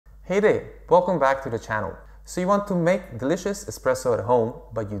Hey there, welcome back to the channel. So you want to make delicious espresso at home,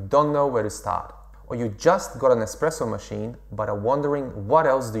 but you don't know where to start. Or you just got an espresso machine, but are wondering what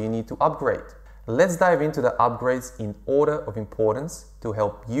else do you need to upgrade. Let's dive into the upgrades in order of importance to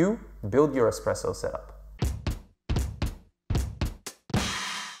help you build your espresso setup.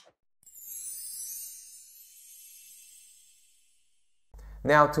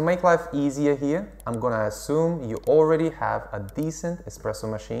 Now, to make life easier here, I'm gonna assume you already have a decent espresso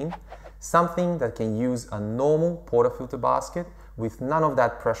machine, something that can use a normal portafilter basket with none of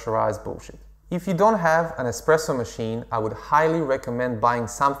that pressurized bullshit. If you don't have an espresso machine, I would highly recommend buying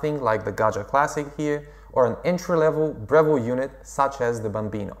something like the Gaggia Classic here, or an entry-level Breville unit such as the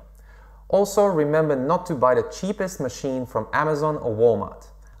Bambino. Also, remember not to buy the cheapest machine from Amazon or Walmart.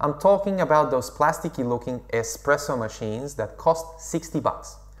 I'm talking about those plasticky looking espresso machines that cost 60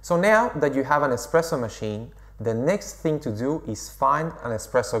 bucks. So now that you have an espresso machine, the next thing to do is find an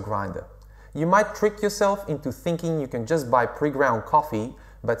espresso grinder. You might trick yourself into thinking you can just buy pre-ground coffee,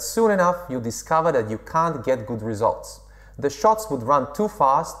 but soon enough you'll discover that you can't get good results. The shots would run too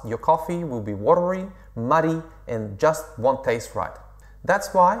fast, your coffee will be watery, muddy, and just won't taste right.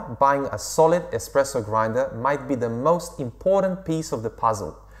 That's why buying a solid espresso grinder might be the most important piece of the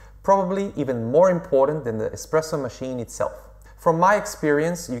puzzle. Probably even more important than the espresso machine itself. From my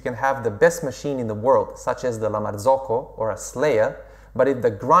experience, you can have the best machine in the world, such as the La Marzocco or a Slayer, but if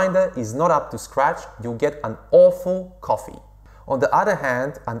the grinder is not up to scratch, you'll get an awful coffee. On the other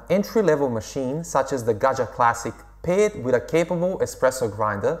hand, an entry-level machine, such as the Gaggia Classic, paired with a capable espresso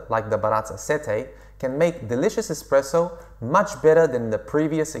grinder, like the Barazza Sette, can make delicious espresso much better than the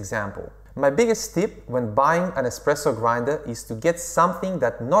previous example. My biggest tip when buying an espresso grinder is to get something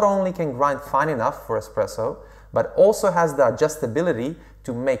that not only can grind fine enough for espresso, but also has the adjustability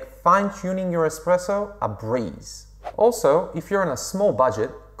to make fine-tuning your espresso a breeze. Also, if you're on a small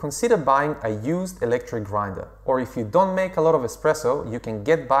budget, consider buying a used electric grinder, or if you don't make a lot of espresso, you can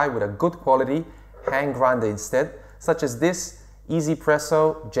get by with a good quality hand grinder instead, such as this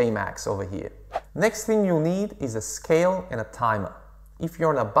Easypresso J-Max over here. Next thing you'll need is a scale and a timer. If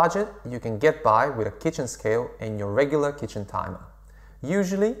you're on a budget, you can get by with a kitchen scale and your regular kitchen timer.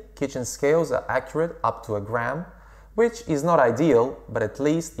 Usually, kitchen scales are accurate up to a gram, which is not ideal, but at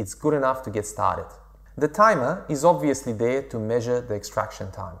least it's good enough to get started. The timer is obviously there to measure the extraction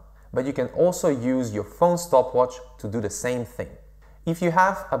time, but you can also use your phone stopwatch to do the same thing. If you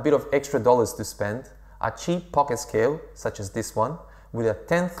have a bit of extra dollars to spend, a cheap pocket scale, such as this one, with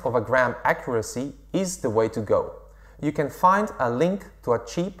 1/10 of a gram accuracy is the way to go. You can find a link to a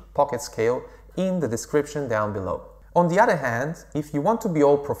cheap pocket scale in the description down below. On the other hand, if you want to be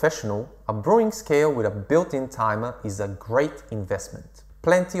all professional, a brewing scale with a built-in timer is a great investment.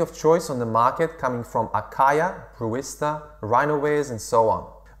 Plenty of choice on the market coming from Akaya, Brewista, Rhinowares, and so on.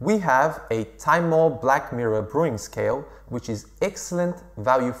 We have a Time More Black Mirror brewing scale, which is excellent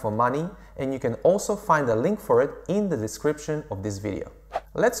value for money, and you can also find a link for it in the description of this video.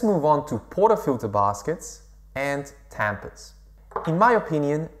 Let's move on to portafilter baskets and tampers. In my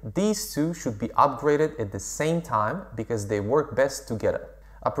opinion, these two should be upgraded at the same time because they work best together.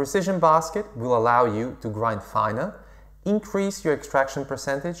 A precision basket will allow you to grind finer, increase your extraction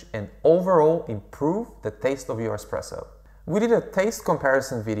percentage, and overall improve the taste of your espresso. We did a taste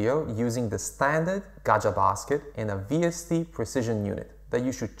comparison video using the standard Gaggia basket and a VST precision unit that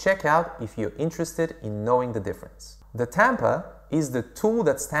you should check out if you're interested in knowing the difference. The tamper is the tool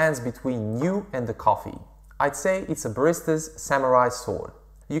that stands between you and the coffee. I'd say it's a barista's samurai sword.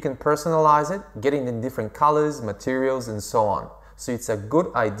 You can personalize it, getting in different colors, materials, and so on. So it's a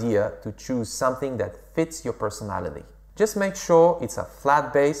good idea to choose something that fits your personality. Just make sure it's a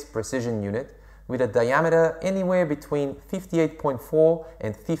flat base precision unit with a diameter anywhere between 58.4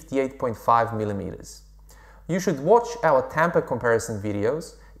 and 58.5 millimeters. You should watch our tamper comparison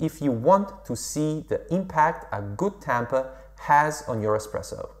videos if you want to see the impact a good tamper has on your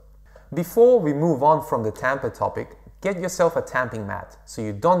espresso. Before we move on from the tamper topic, get yourself a tamping mat so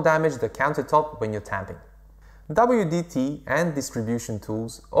you don't damage the countertop when you're tamping. WDT and distribution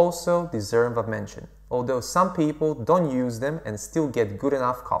tools also deserve a mention, although some people don't use them and still get good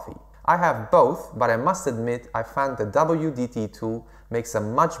enough coffee. I have both, but I must admit I found the WDT tool makes a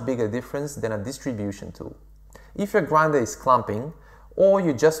much bigger difference than a distribution tool. If your grinder is clumping, or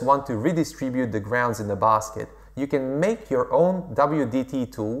you just want to redistribute the grounds in the basket, you can make your own WDT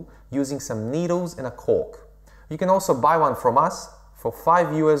tool using some needles and a cork. You can also buy one from us for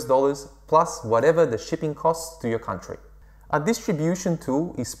 $5 US plus whatever the shipping costs to your country. A distribution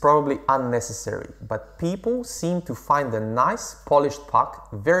tool is probably unnecessary, but people seem to find the nice polished puck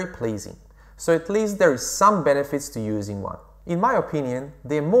very pleasing, so at least there is some benefits to using one. In my opinion,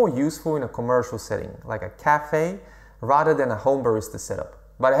 they're more useful in a commercial setting, like a cafe, rather than a home barista setup.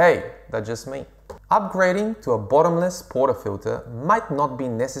 But hey, that's just me. Upgrading to a bottomless portafilter might not be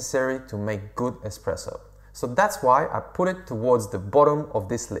necessary to make good espresso. So that's why I put it towards the bottom of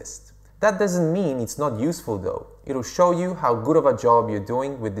this list. That doesn't mean it's not useful though. It'll show you how good of a job you're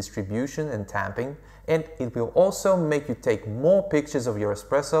doing with distribution and tamping, and it will also make you take more pictures of your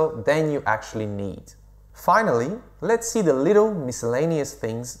espresso than you actually need. Finally, let's see the little miscellaneous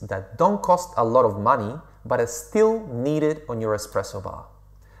things that don't cost a lot of money but are still needed on your espresso bar.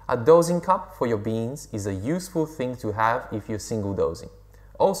 A dosing cup for your beans is a useful thing to have if you're single dosing.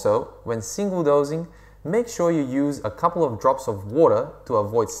 Also, when single dosing, make sure you use a couple of drops of water to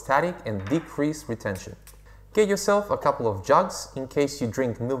avoid static and decrease retention. Get yourself a couple of jugs in case you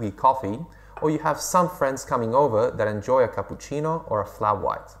drink milky coffee or you have some friends coming over that enjoy a cappuccino or a flat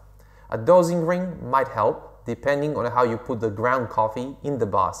white. A dosing ring might help depending on how you put the ground coffee in the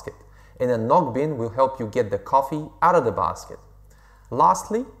basket, and a nog bin will help you get the coffee out of the basket.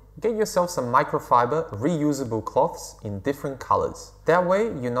 Lastly, get yourself some microfiber reusable cloths in different colors. That way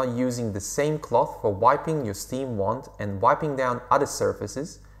you're not using the same cloth for wiping your steam wand and wiping down other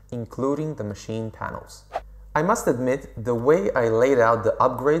surfaces, including the machine panels. I must admit, the way I laid out the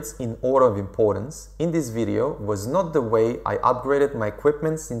upgrades in order of importance in this video was not the way I upgraded my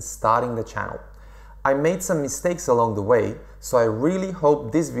equipment since starting the channel. I made some mistakes along the way, so I really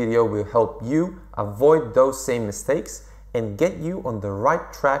hope this video will help you avoid those same mistakes and get you on the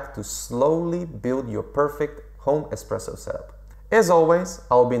right track to slowly build your perfect home espresso setup. As always,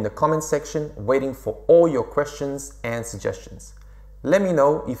 I'll be in the comment section waiting for all your questions and suggestions. Let me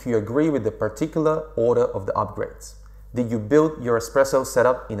know if you agree with the particular order of the upgrades. Did you build your espresso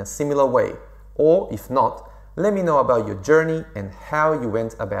setup in a similar way? Or if not, let me know about your journey and how you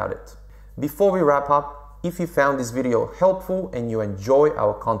went about it. Before we wrap up, if you found this video helpful and you enjoy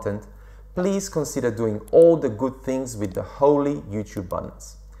our content, please consider doing all the good things with the holy YouTube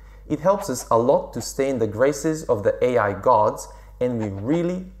buttons. It helps us a lot to stay in the graces of the AI gods, and we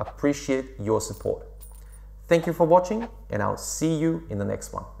really appreciate your support. Thank you for watching, and I'll see you in the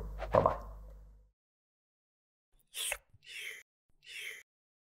next one. Bye-bye.